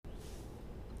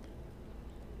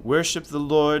Worship the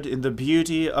Lord in the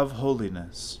beauty of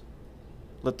holiness.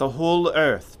 Let the whole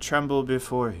earth tremble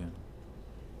before him.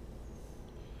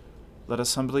 Let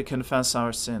us humbly confess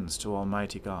our sins to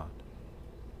Almighty God.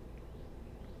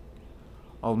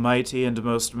 Almighty and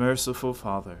most merciful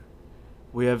Father,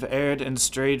 we have erred and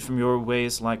strayed from your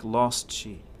ways like lost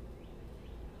sheep.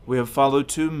 We have followed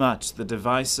too much the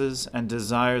devices and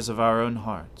desires of our own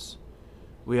hearts.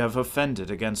 We have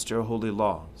offended against your holy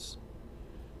laws.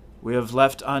 We have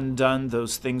left undone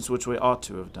those things which we ought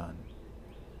to have done,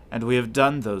 and we have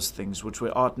done those things which we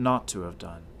ought not to have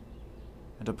done.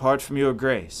 And apart from your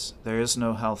grace, there is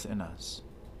no health in us.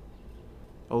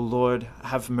 O Lord,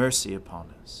 have mercy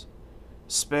upon us.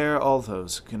 Spare all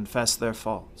those who confess their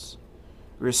faults.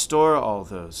 Restore all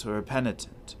those who are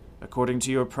penitent, according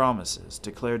to your promises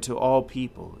declared to all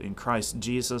people in Christ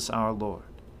Jesus our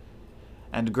Lord.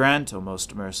 And grant, O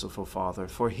most merciful Father,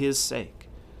 for his sake,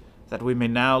 that we may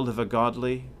now live a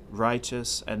godly,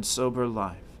 righteous, and sober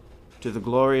life, to the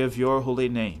glory of your holy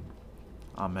name.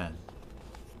 Amen.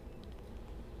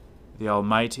 The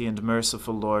Almighty and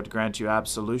merciful Lord grant you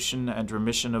absolution and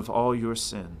remission of all your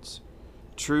sins,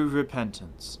 true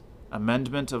repentance,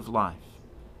 amendment of life,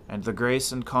 and the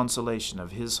grace and consolation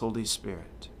of his Holy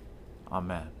Spirit.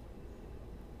 Amen.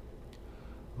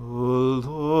 O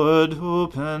Lord,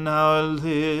 open our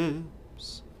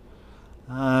lips,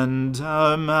 and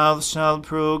our mouth shall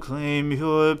proclaim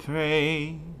your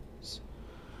praise.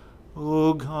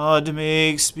 O God,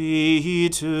 make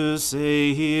speed to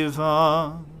save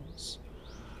us.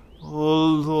 O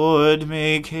Lord,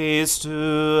 make haste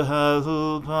to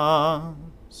help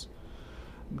us.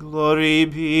 Glory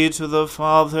be to the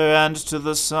Father, and to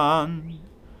the Son,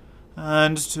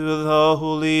 and to the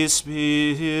Holy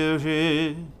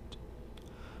Spirit,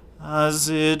 as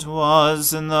it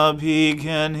was in the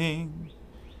beginning,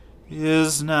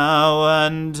 is now,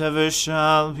 and ever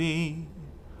shall be,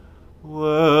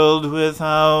 world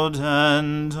without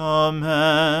end.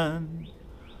 Amen.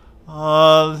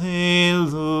 Alleluia.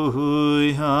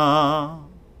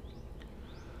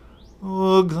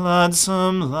 O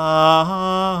gladsome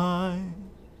light,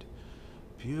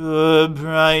 pure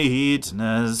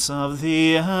brightness of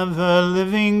the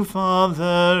ever-living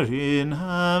Father in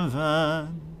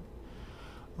heaven,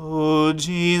 O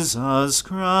Jesus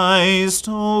Christ,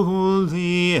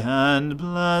 holy and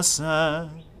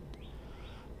blessed,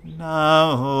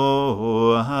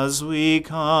 now as we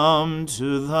come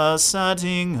to the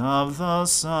setting of the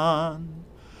sun,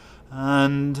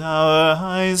 and our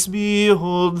eyes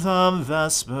behold the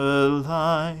vesper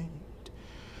light,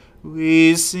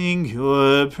 we sing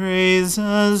your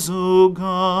praises, O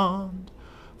God,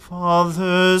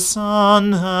 Father,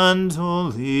 Son, and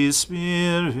Holy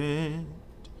Spirit.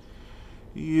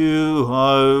 You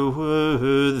are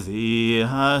worthy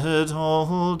at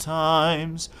all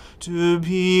times to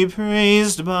be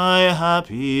praised by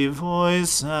happy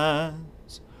voices,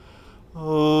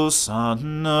 O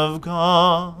Son of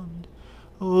God,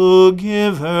 O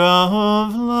Giver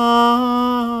of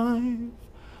life,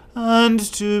 and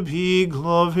to be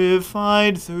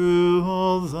glorified through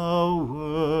all the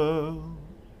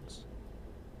worlds.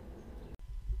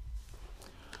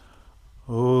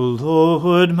 O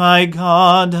Lord my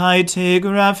God, I take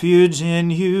refuge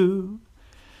in you.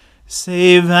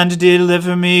 Save and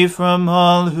deliver me from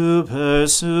all who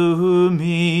pursue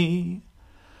me,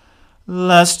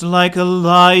 lest like a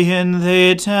lion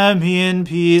they tear me in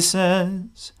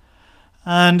pieces,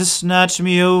 and snatch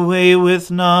me away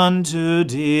with none to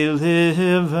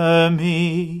deliver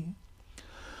me.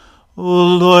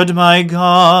 O Lord my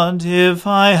God, if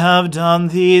I have done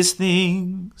these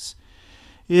things,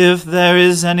 if there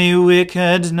is any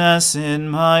wickedness in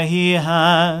my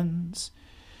hands,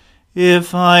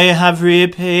 if I have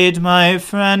repaid my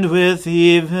friend with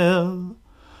evil,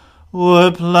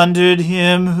 or plundered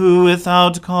him who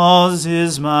without cause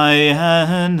is my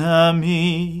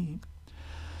enemy,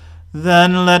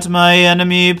 then let my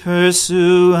enemy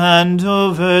pursue and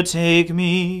overtake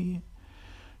me,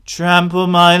 trample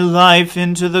my life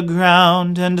into the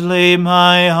ground, and lay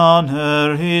my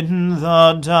honor in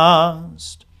the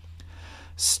dust.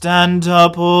 Stand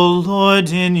up, O Lord,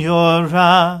 in your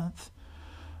wrath.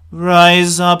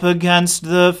 Rise up against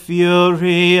the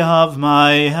fury of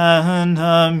my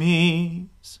enemies.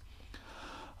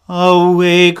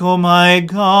 Awake, O my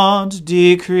God,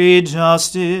 decree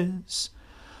justice.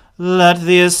 Let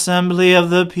the assembly of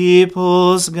the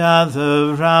peoples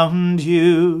gather round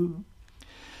you.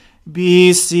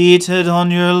 Be seated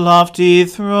on your lofty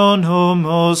throne, O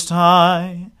Most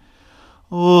High.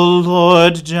 O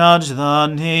Lord, judge the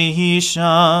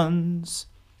nations.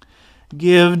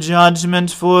 Give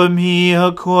judgment for me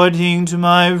according to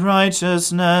my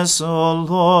righteousness, O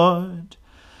Lord,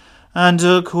 and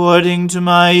according to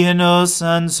my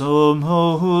innocence, O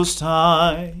Most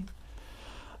High.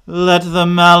 Let the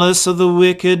malice of the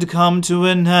wicked come to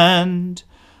an end,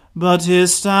 but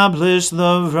establish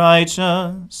the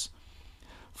righteous.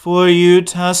 For you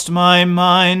test my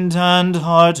mind and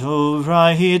heart, O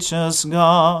righteous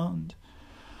God.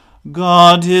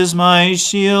 God is my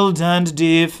shield and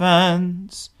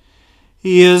defense.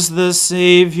 He is the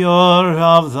Savior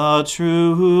of the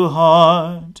true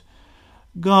heart.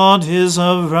 God is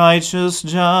a righteous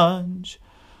judge.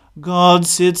 God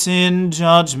sits in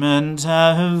judgment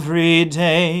every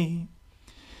day.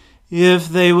 If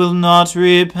they will not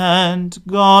repent,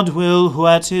 God will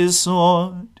whet his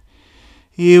sword.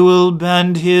 He will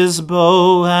bend his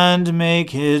bow and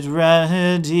make it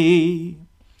ready.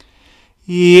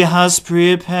 He has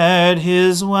prepared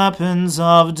his weapons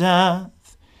of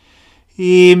death.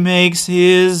 He makes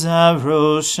his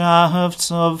arrow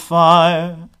shafts of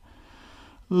fire.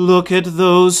 Look at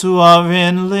those who are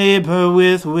in labor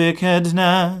with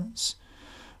wickedness,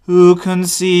 who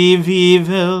conceive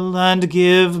evil and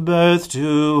give birth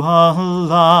to a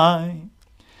lie.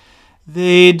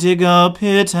 They dig a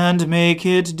pit and make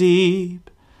it deep,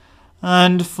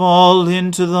 and fall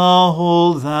into the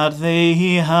hole that they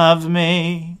have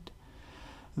made.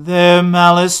 Their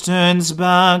malice turns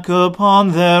back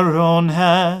upon their own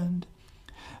head.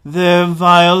 Their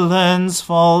violence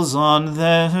falls on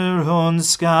their own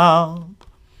scalp.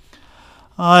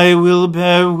 I will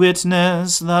bear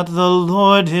witness that the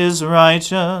Lord is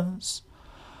righteous.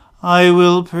 I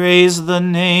will praise the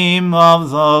name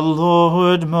of the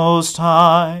Lord Most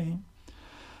High.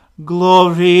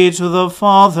 Glory to the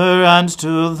Father, and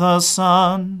to the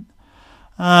Son,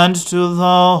 and to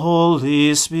the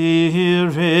Holy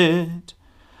Spirit,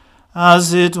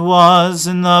 as it was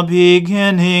in the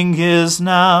beginning, is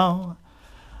now,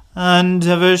 and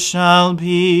ever shall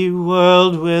be,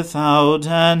 world without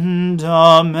end.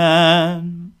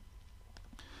 Amen.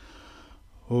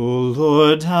 O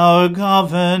Lord, our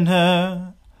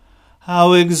Governor,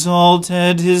 how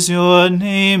exalted is your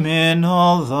name in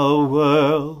all the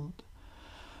world.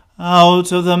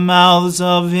 Out of the mouths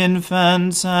of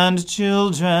infants and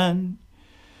children,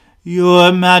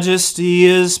 your majesty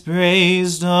is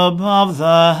praised above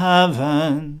the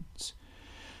heavens.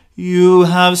 You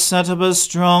have set up a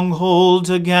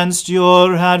stronghold against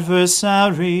your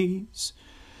adversaries,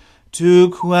 to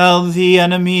quell the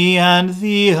enemy and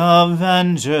the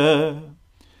avenger.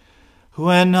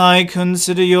 When I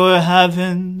consider your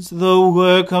heavens, the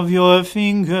work of your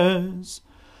fingers,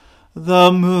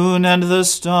 the moon and the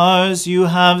stars you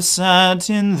have set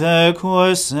in their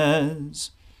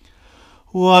courses,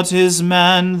 what is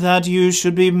man that you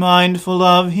should be mindful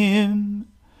of him?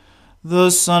 The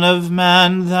Son of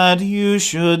Man that you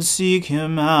should seek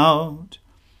him out?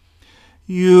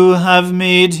 You have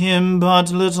made him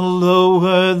but little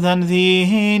lower than the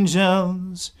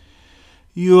angels.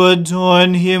 You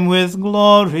adorn him with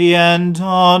glory and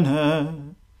honor.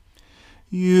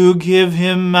 You give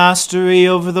him mastery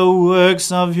over the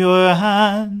works of your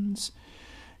hands.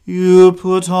 You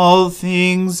put all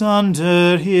things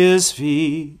under his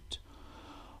feet,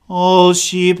 all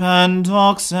sheep and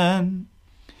oxen,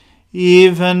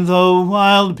 even the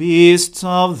wild beasts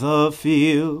of the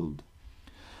field,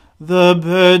 the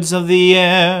birds of the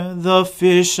air, the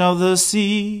fish of the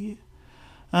sea,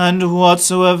 and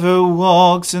whatsoever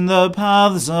walks in the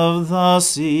paths of the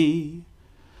sea.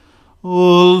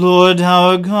 O Lord,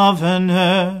 our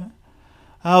Governor,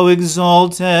 how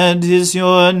exalted is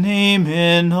your name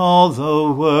in all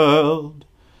the world.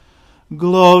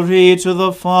 Glory to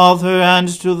the Father, and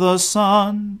to the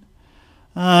Son,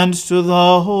 and to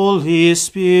the Holy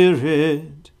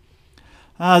Spirit,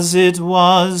 as it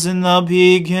was in the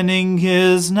beginning,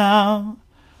 is now,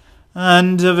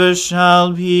 and ever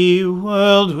shall be,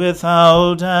 world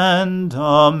without end.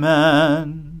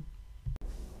 Amen.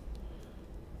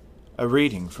 A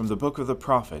reading from the book of the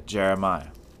prophet Jeremiah.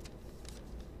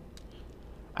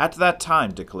 At that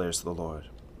time, declares the Lord,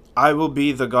 I will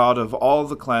be the God of all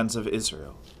the clans of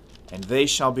Israel, and they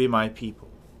shall be my people.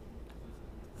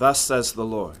 Thus says the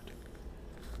Lord,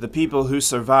 the people who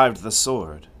survived the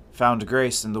sword found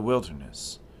grace in the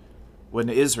wilderness. When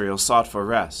Israel sought for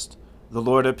rest, the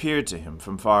Lord appeared to him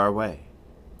from far away.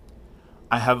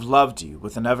 I have loved you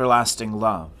with an everlasting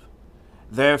love.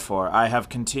 Therefore I have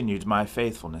continued my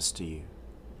faithfulness to you.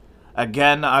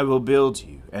 Again I will build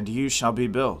you, and you shall be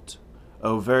built,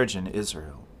 O Virgin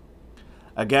Israel.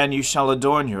 Again you shall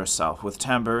adorn yourself with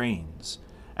tambourines,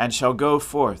 and shall go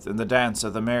forth in the dance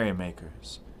of the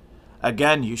merrymakers.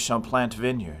 Again you shall plant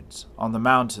vineyards on the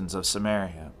mountains of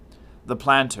Samaria. The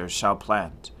planters shall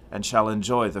plant, and shall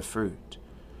enjoy the fruit.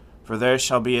 For there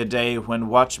shall be a day when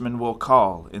watchmen will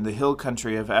call in the hill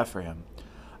country of Ephraim,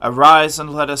 Arise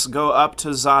and let us go up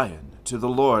to Zion, to the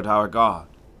Lord our God.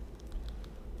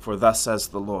 For thus says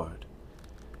the Lord,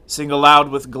 Sing aloud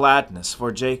with gladness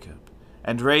for Jacob,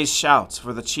 and raise shouts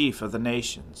for the chief of the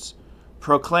nations.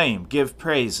 Proclaim, give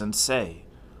praise, and say,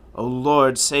 O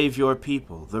Lord, save your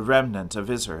people, the remnant of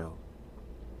Israel.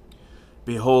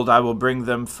 Behold, I will bring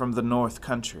them from the north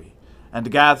country,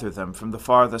 and gather them from the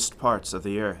farthest parts of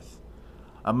the earth.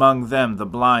 Among them the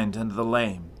blind and the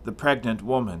lame, the pregnant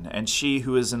woman, and she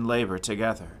who is in labor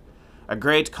together. A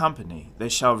great company, they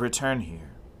shall return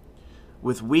here.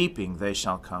 With weeping they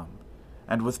shall come,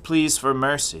 and with pleas for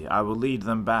mercy I will lead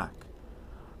them back.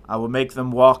 I will make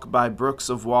them walk by brooks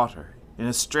of water, in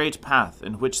a straight path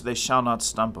in which they shall not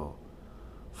stumble.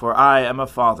 For I am a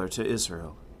father to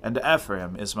Israel, and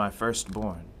Ephraim is my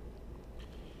firstborn.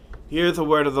 Hear the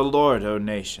word of the Lord, O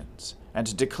nations,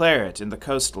 and declare it in the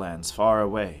coastlands far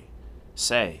away.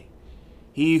 Say,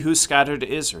 He who scattered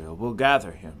Israel will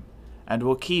gather him, and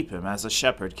will keep him as a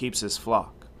shepherd keeps his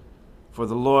flock. For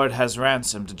the Lord has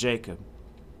ransomed Jacob,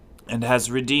 and has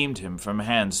redeemed him from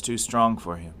hands too strong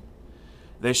for him.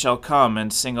 They shall come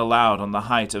and sing aloud on the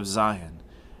height of Zion,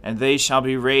 and they shall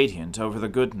be radiant over the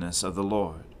goodness of the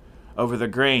Lord, over the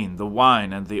grain, the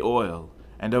wine, and the oil,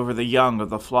 and over the young of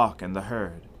the flock and the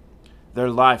herd. Their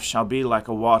life shall be like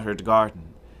a watered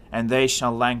garden, and they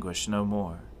shall languish no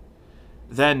more.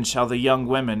 Then shall the young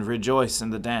women rejoice in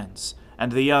the dance,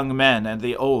 and the young men and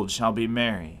the old shall be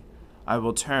merry. I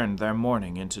will turn their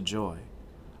mourning into joy.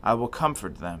 I will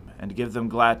comfort them and give them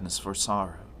gladness for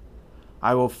sorrow.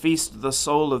 I will feast the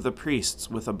soul of the priests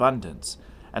with abundance,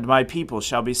 and my people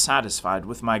shall be satisfied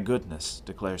with my goodness,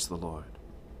 declares the Lord.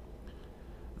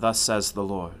 Thus says the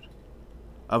Lord,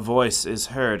 A voice is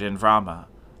heard in Ramah,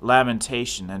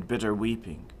 lamentation and bitter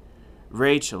weeping.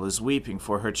 Rachel is weeping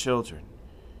for her children.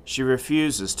 She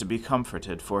refuses to be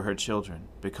comforted for her children,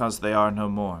 because they are no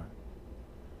more.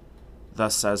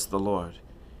 Thus says the Lord,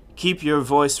 Keep your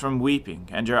voice from weeping,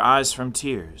 and your eyes from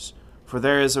tears, for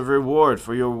there is a reward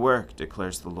for your work,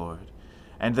 declares the Lord,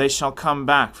 and they shall come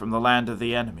back from the land of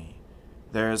the enemy.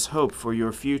 There is hope for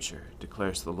your future,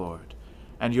 declares the Lord,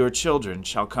 and your children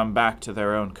shall come back to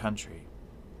their own country.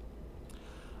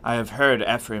 I have heard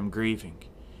Ephraim grieving.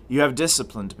 You have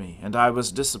disciplined me, and I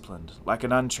was disciplined, like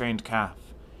an untrained calf.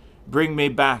 Bring me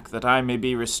back, that I may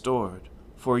be restored,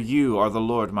 for you are the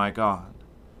Lord my God.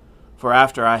 For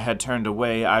after I had turned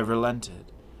away, I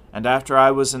relented, and after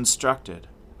I was instructed,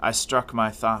 I struck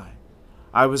my thigh.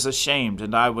 I was ashamed,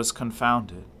 and I was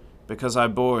confounded, because I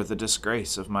bore the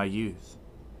disgrace of my youth.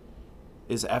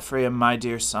 Is Ephraim my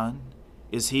dear son?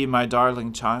 Is he my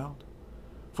darling child?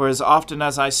 For as often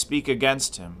as I speak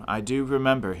against him, I do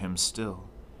remember him still.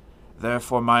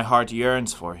 Therefore my heart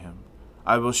yearns for him.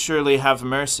 I will surely have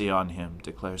mercy on him,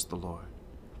 declares the Lord.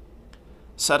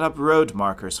 Set up road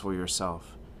markers for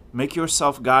yourself. Make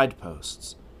yourself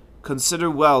guideposts. Consider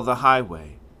well the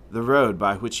highway, the road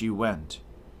by which you went.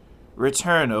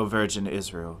 Return, O Virgin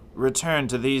Israel, return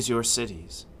to these your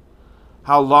cities.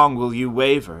 How long will you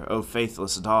waver, O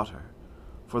faithless daughter?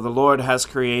 For the Lord has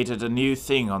created a new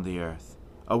thing on the earth.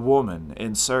 A woman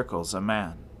encircles a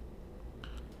man.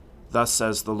 Thus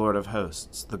says the Lord of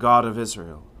hosts, the God of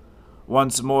Israel,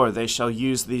 Once more they shall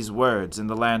use these words in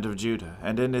the land of Judah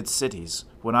and in its cities,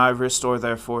 when I restore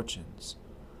their fortunes.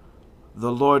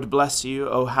 The Lord bless you,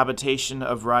 O habitation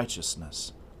of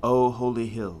righteousness, O holy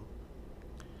hill.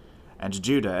 And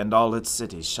Judah and all its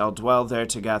cities shall dwell there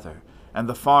together, and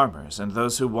the farmers and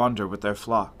those who wander with their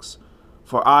flocks.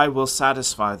 For I will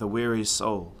satisfy the weary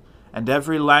soul, and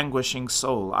every languishing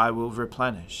soul I will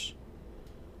replenish.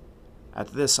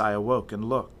 At this I awoke and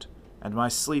looked, and my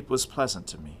sleep was pleasant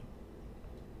to me.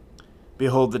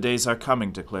 Behold, the days are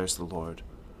coming, declares the Lord,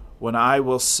 when I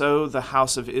will sow the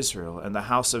house of Israel and the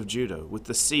house of Judah with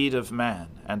the seed of man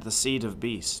and the seed of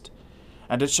beast.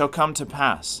 And it shall come to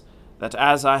pass, that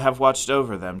as I have watched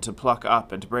over them to pluck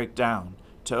up and break down,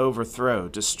 to overthrow,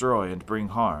 destroy, and bring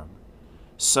harm,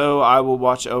 so I will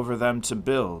watch over them to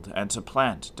build and to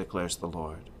plant, declares the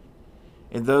Lord.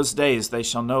 In those days they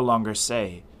shall no longer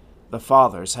say, The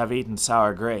fathers have eaten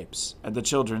sour grapes, and the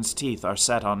children's teeth are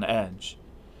set on edge.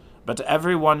 But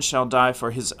every one shall die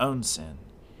for his own sin.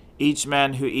 Each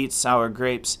man who eats sour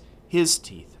grapes, his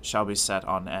teeth shall be set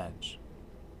on edge.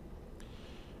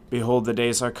 Behold, the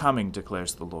days are coming,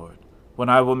 declares the Lord, when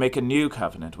I will make a new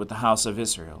covenant with the house of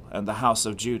Israel and the house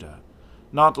of Judah,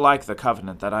 not like the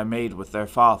covenant that I made with their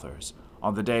fathers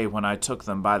on the day when I took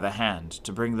them by the hand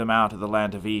to bring them out of the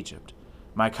land of Egypt,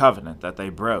 my covenant that they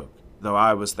broke, though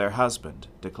I was their husband,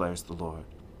 declares the Lord.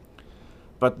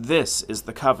 But this is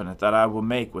the covenant that I will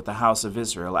make with the house of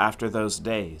Israel after those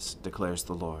days, declares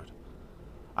the Lord.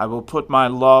 I will put my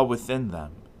law within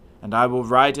them, and I will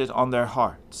write it on their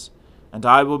hearts, and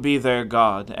I will be their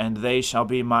God, and they shall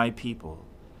be my people.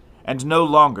 And no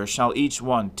longer shall each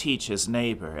one teach his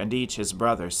neighbor and each his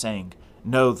brother, saying,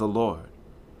 Know the Lord.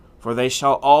 For they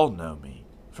shall all know me,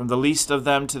 from the least of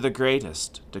them to the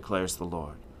greatest, declares the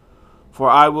Lord. For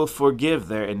I will forgive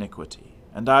their iniquity,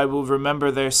 and I will remember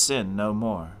their sin no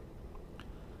more.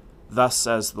 Thus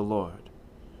says the Lord,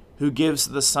 who gives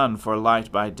the sun for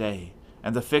light by day,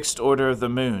 and the fixed order of the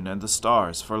moon and the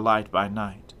stars for light by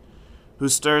night, who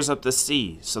stirs up the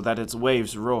sea so that its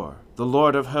waves roar. The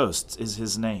Lord of hosts is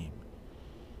his name.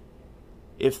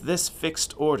 If this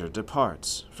fixed order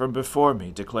departs from before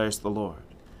me, declares the Lord,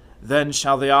 then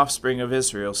shall the offspring of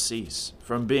Israel cease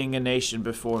from being a nation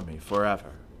before me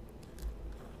forever.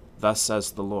 Thus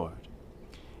says the Lord,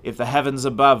 if the heavens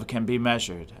above can be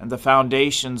measured, and the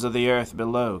foundations of the earth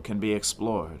below can be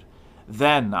explored,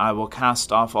 then I will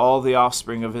cast off all the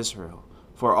offspring of Israel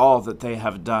for all that they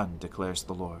have done, declares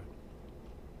the Lord.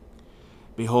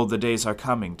 Behold, the days are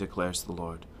coming, declares the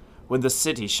Lord, when the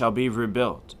city shall be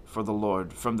rebuilt for the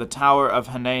Lord from the tower of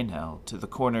Hananel to the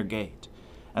corner gate,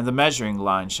 and the measuring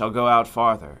line shall go out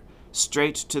farther,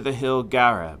 straight to the hill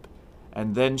Gareb,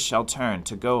 and then shall turn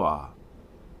to Goah.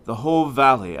 The whole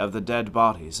valley of the dead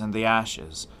bodies and the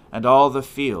ashes, and all the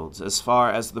fields as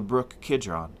far as the brook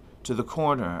Kidron, to the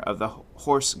corner of the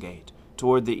horse gate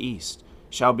toward the east,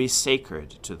 shall be sacred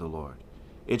to the Lord.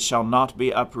 It shall not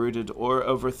be uprooted or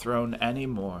overthrown any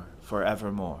more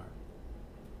forevermore.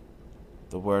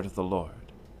 The word of the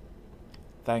Lord.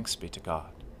 Thanks be to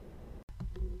God.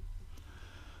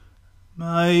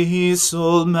 My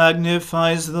soul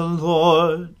magnifies the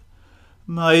Lord.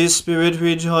 My spirit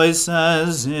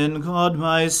rejoices in God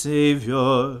my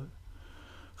Saviour.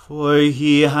 For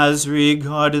he has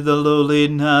regarded the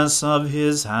lowliness of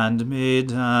his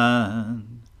handmaiden.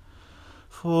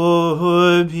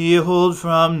 For behold,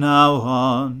 from now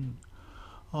on,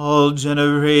 all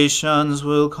generations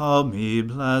will call me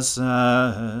blessed.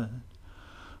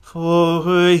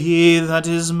 For he that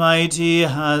is mighty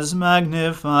has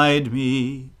magnified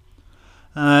me,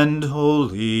 and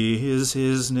holy is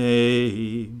his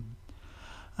name.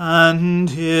 And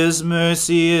his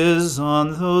mercy is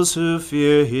on those who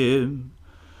fear him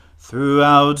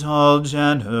throughout all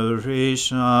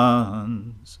generations.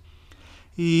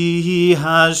 He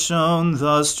has shown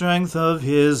the strength of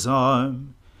his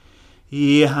arm.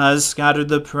 He has scattered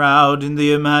the proud in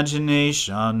the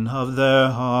imagination of their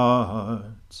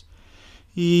hearts.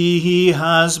 He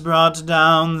has brought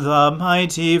down the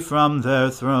mighty from their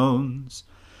thrones,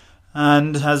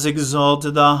 and has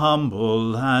exalted the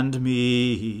humble and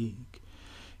meek.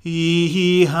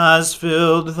 He has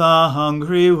filled the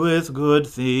hungry with good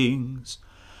things,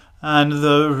 and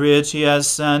the rich he has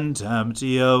sent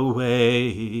empty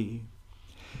away.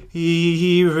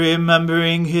 He,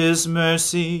 remembering his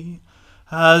mercy,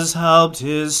 has helped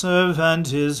his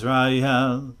servant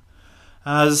Israel,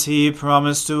 as he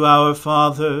promised to our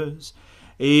fathers,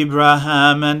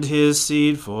 Abraham and his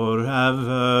seed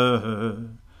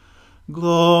forever.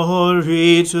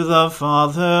 Glory to the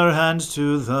Father, and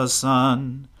to the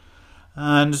Son,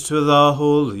 and to the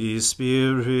Holy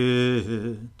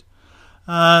Spirit,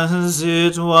 as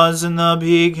it was in the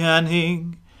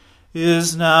beginning,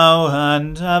 is now,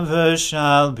 and ever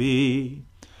shall be,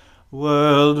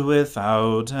 world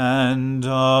without end.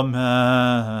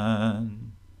 Amen.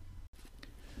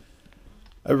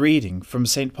 A reading from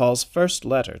St. Paul's first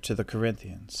letter to the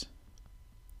Corinthians.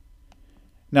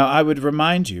 Now I would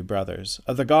remind you, brothers,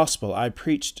 of the gospel I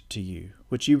preached to you,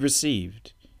 which you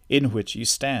received, in which you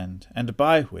stand, and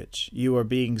by which you are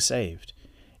being saved,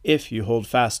 if you hold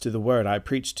fast to the word I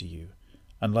preached to you,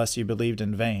 unless you believed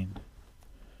in vain.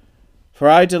 For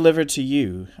I delivered to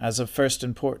you, as of first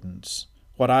importance,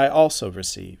 what I also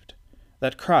received,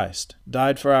 that Christ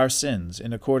died for our sins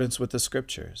in accordance with the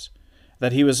Scriptures,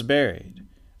 that he was buried,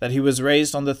 that he was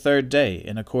raised on the third day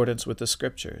in accordance with the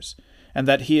Scriptures, and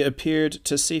that he appeared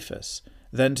to Cephas,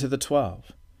 then to the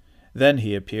 12. Then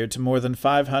he appeared to more than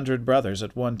 500 brothers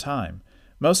at one time,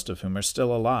 most of whom are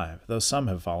still alive, though some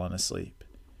have fallen asleep.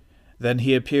 Then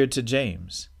he appeared to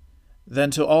James,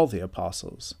 then to all the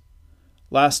apostles.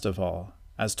 Last of all,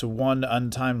 as to one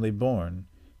untimely born,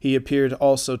 he appeared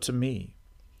also to me.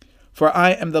 For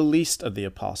I am the least of the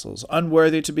apostles,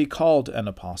 unworthy to be called an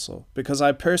apostle, because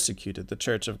I persecuted the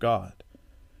church of God.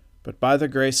 But by the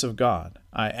grace of God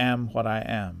I am what I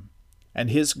am, and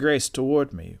his grace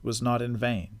toward me was not in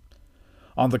vain.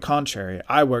 On the contrary,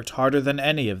 I worked harder than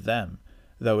any of them,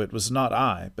 though it was not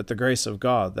I, but the grace of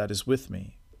God that is with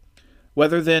me.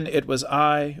 Whether then it was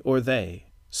I or they,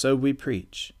 so we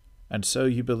preach, and so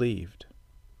you believed.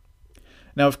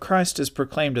 Now if Christ is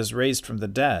proclaimed as raised from the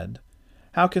dead,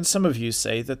 how can some of you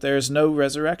say that there is no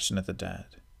resurrection of the dead?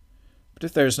 But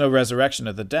if there is no resurrection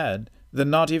of the dead, then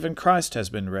not even Christ has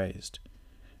been raised.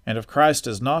 And if Christ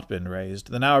has not been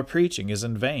raised, then our preaching is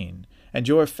in vain, and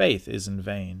your faith is in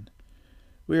vain.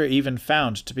 We are even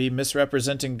found to be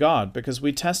misrepresenting God, because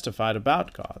we testified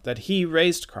about God, that he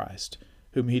raised Christ,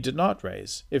 whom he did not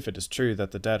raise, if it is true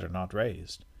that the dead are not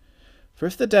raised. For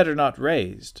if the dead are not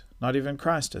raised, not even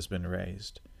Christ has been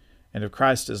raised. And if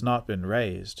Christ has not been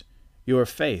raised, your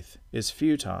faith is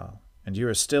futile, and you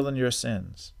are still in your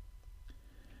sins.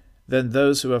 Then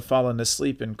those who have fallen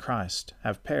asleep in Christ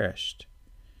have perished.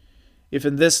 If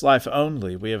in this life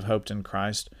only we have hoped in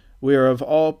Christ, we are of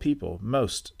all people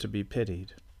most to be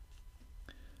pitied.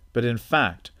 But in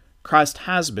fact, Christ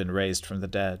has been raised from the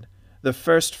dead, the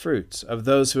first fruits of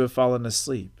those who have fallen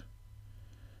asleep.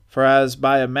 For as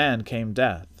by a man came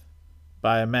death,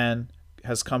 by a man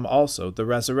has come also the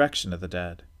resurrection of the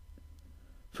dead.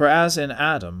 For as in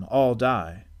Adam all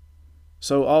die,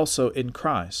 so also in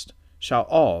Christ shall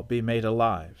all be made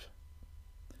alive.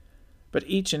 But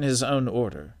each in his own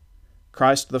order,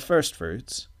 Christ the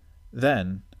firstfruits,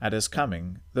 then, at his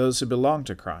coming, those who belong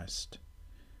to Christ.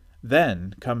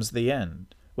 Then comes the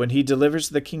end, when he delivers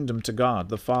the kingdom to God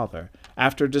the Father,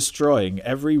 after destroying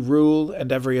every rule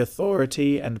and every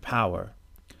authority and power.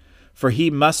 For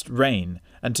he must reign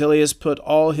until he has put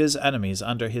all his enemies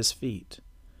under his feet.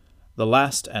 The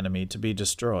last enemy to be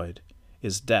destroyed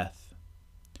is death.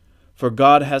 For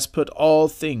God has put all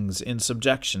things in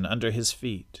subjection under his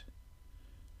feet.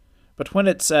 But when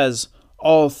it says,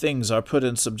 all things are put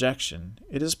in subjection,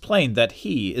 it is plain that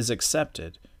he is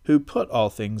accepted, who put all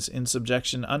things in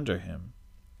subjection under him.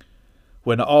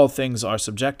 When all things are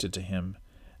subjected to him,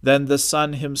 then the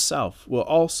Son himself will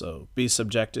also be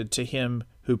subjected to him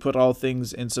who put all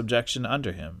things in subjection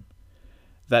under him,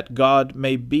 that God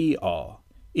may be all,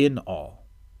 in all.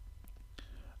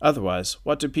 Otherwise,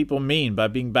 what do people mean by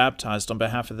being baptized on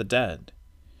behalf of the dead?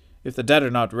 If the dead are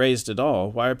not raised at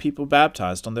all, why are people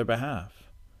baptized on their behalf?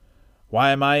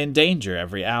 Why am I in danger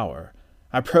every hour?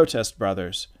 I protest,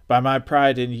 brothers, by my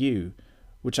pride in you,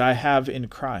 which I have in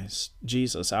Christ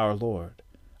Jesus our Lord.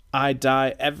 I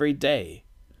die every day.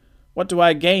 What do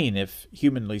I gain if,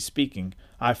 humanly speaking,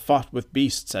 I fought with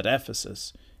beasts at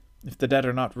Ephesus, if the dead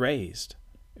are not raised?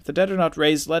 If the dead are not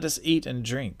raised, let us eat and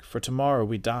drink, for tomorrow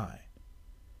we die.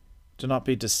 Do not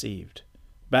be deceived.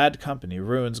 Bad company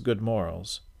ruins good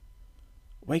morals.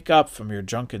 Wake up from your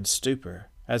drunken stupor,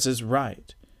 as is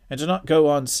right, and do not go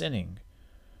on sinning,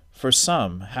 for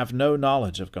some have no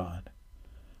knowledge of God.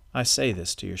 I say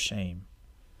this to your shame.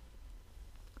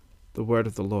 The word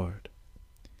of the Lord.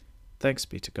 Thanks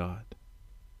be to God.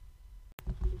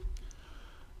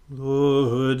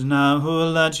 Lord, now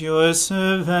let your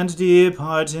servant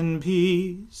depart in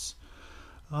peace,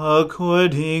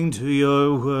 according to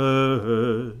your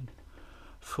word.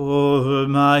 For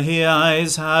my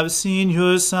eyes have seen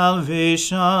your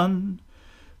salvation,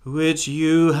 which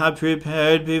you have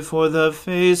prepared before the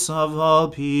face of all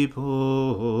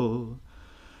people,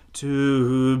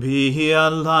 to be a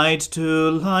light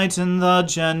to lighten the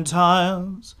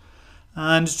Gentiles,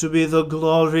 and to be the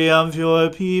glory of your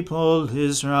people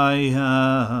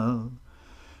Israel.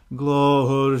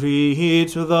 Glory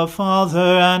to the Father,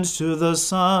 and to the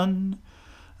Son,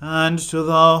 and to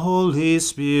the Holy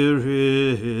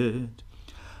Spirit,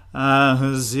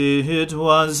 as it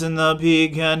was in the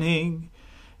beginning,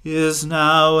 is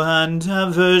now, and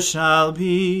ever shall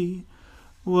be,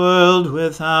 world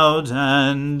without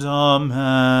end.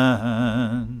 Amen.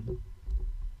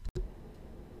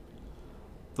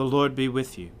 The Lord be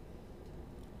with you.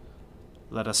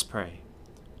 Let us pray.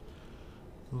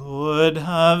 Lord,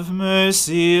 have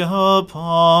mercy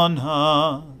upon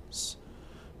us.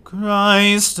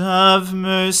 Christ, have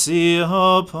mercy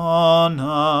upon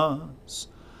us.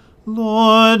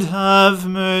 Lord, have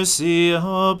mercy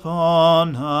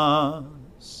upon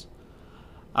us.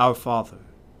 Our Father,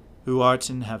 who art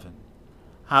in heaven,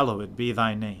 hallowed be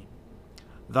thy name.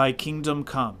 Thy kingdom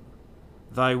come,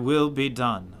 thy will be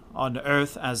done, on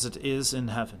earth as it is in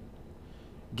heaven.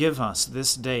 Give us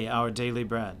this day our daily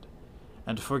bread,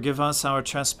 and forgive us our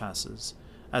trespasses,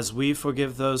 as we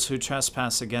forgive those who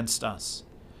trespass against us.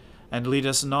 And lead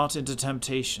us not into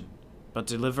temptation, but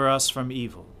deliver us from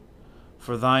evil.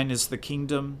 For thine is the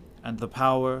kingdom, and the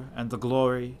power, and the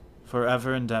glory,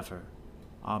 forever and ever.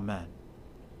 Amen.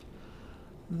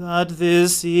 that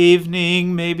this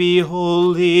evening may be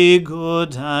holy,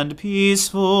 good, and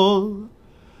peaceful,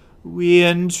 we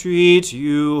entreat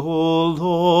you, O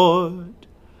Lord,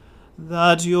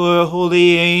 that your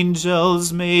holy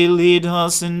angels may lead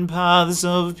us in paths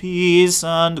of peace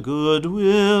and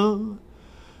goodwill.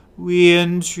 We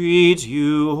entreat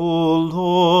you, O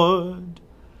Lord,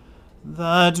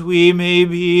 that we may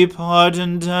be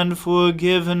pardoned and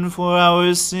forgiven for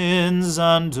our sins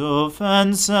and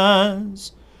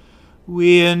offenses.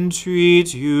 We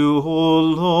entreat you, O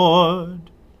Lord,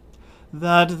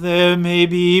 that there may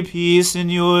be peace in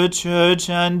your church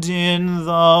and in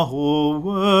the whole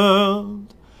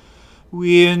world.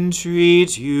 We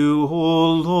entreat you,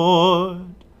 O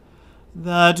Lord,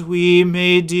 that we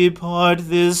may depart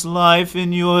this life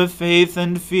in your faith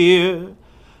and fear,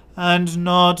 and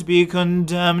not be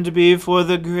condemned before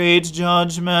the great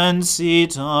judgment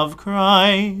seat of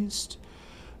Christ.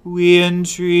 We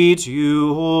entreat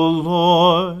you, O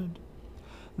Lord,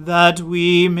 that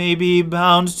we may be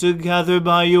bound together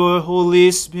by your Holy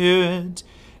Spirit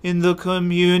in the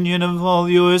communion of all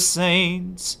your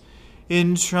saints,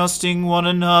 entrusting one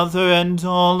another and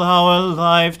all our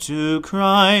life to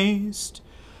Christ.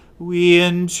 We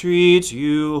entreat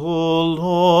you, O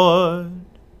Lord.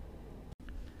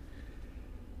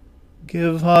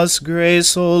 Give us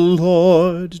grace, O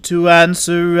Lord, to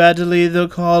answer readily the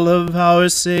call of our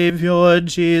Saviour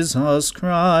Jesus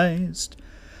Christ,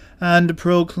 and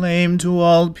proclaim to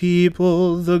all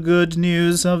people the good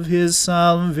news of his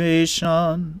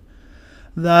salvation,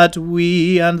 that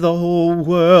we and the whole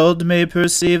world may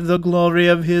perceive the glory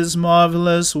of his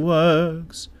marvelous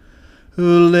works,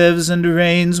 who lives and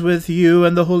reigns with you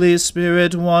and the Holy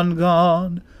Spirit, one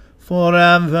God,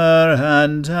 forever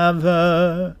and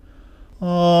ever.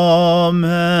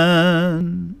 Amen.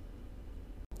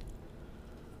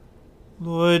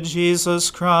 Lord Jesus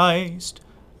Christ,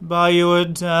 by your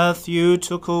death you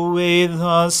took away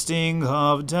the sting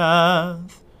of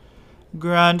death.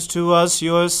 Grant to us,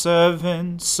 your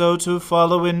servants, so to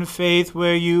follow in faith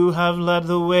where you have led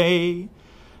the way,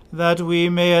 that we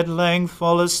may at length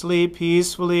fall asleep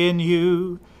peacefully in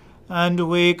you, and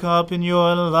wake up in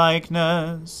your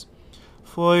likeness.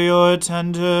 For your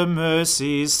tender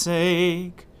mercy's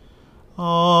sake.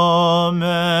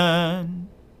 Amen.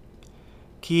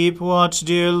 Keep watch,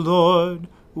 dear Lord,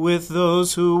 with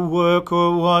those who work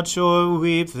or watch or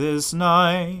weep this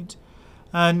night,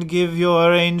 and give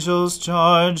your angels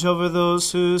charge over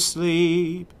those who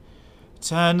sleep.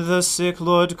 Tend the sick,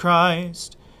 Lord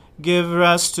Christ. Give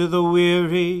rest to the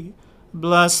weary.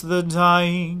 Bless the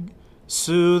dying.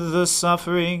 Soothe the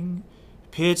suffering.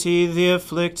 Pity the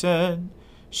afflicted.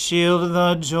 Shield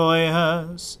the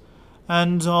joyous,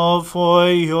 and all for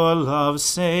your love's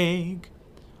sake.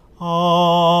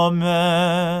 Amen.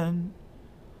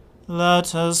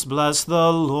 Let us bless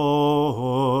the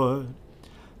Lord.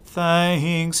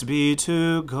 Thanks be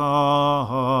to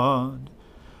God.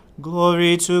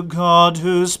 Glory to God,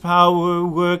 whose power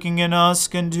working in us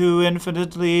can do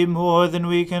infinitely more than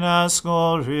we can ask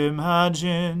or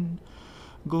imagine.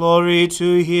 Glory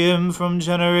to him from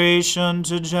generation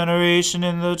to generation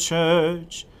in the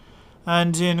church,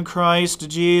 and in Christ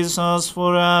Jesus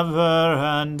forever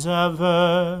and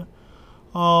ever.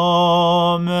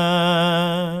 Amen.